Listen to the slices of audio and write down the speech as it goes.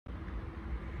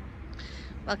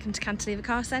Welcome to Cantilever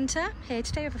Car Centre. Here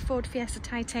today with a Ford Fiesta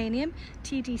Titanium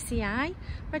TDCi,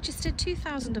 registered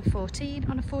 2014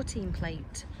 on a 14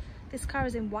 plate. This car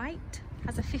is in white,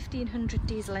 has a 1500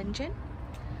 diesel engine.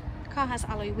 The car has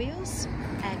alloy wheels,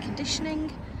 air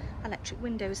conditioning, electric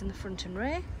windows in the front and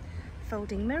rear,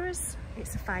 folding mirrors.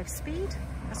 It's a 5-speed,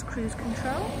 has cruise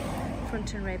control,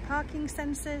 front and rear parking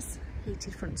sensors,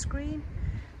 heated front screen,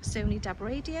 Sony DAB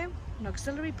radio, an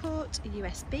auxiliary port, a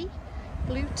USB,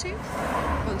 Bluetooth,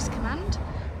 voice command,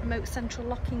 remote central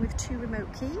locking with 2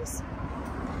 remote keys.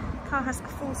 Car has a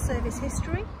full service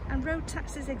history and road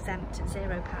tax is exempt at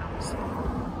 £0.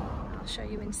 I'll show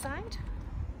you inside.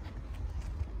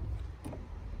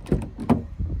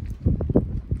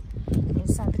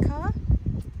 Inside the car,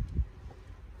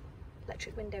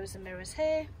 electric windows and mirrors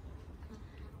here,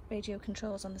 radio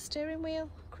controls on the steering wheel,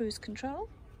 cruise control.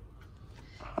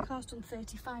 The car's done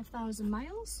 35,000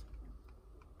 miles.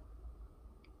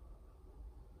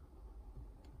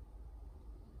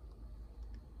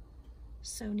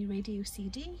 Sony radio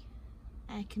CD,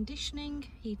 air conditioning,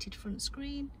 heated front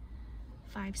screen,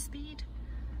 5-speed,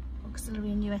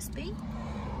 auxiliary and USB,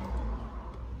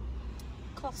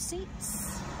 cloth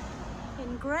seats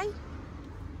in grey,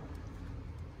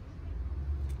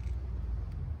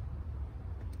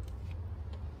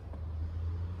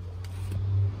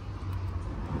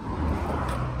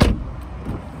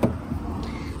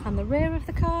 and the rear of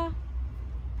the car.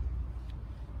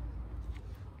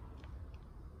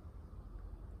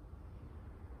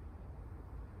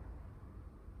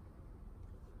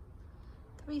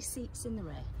 Three seats in the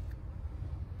rear.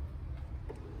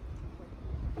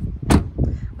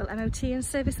 We'll MOT and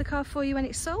service the car for you when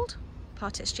it's sold.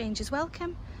 Part exchange is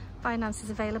welcome. Finance is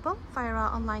available via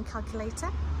our online calculator.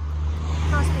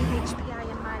 Car's being HPI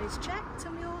and mileage checked,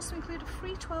 and we also include a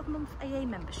free 12-month AA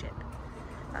membership.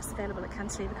 That's available at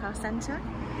Cantilever Car Centre,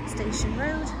 Station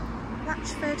Road,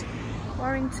 Latchford,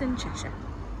 Warrington, Cheshire.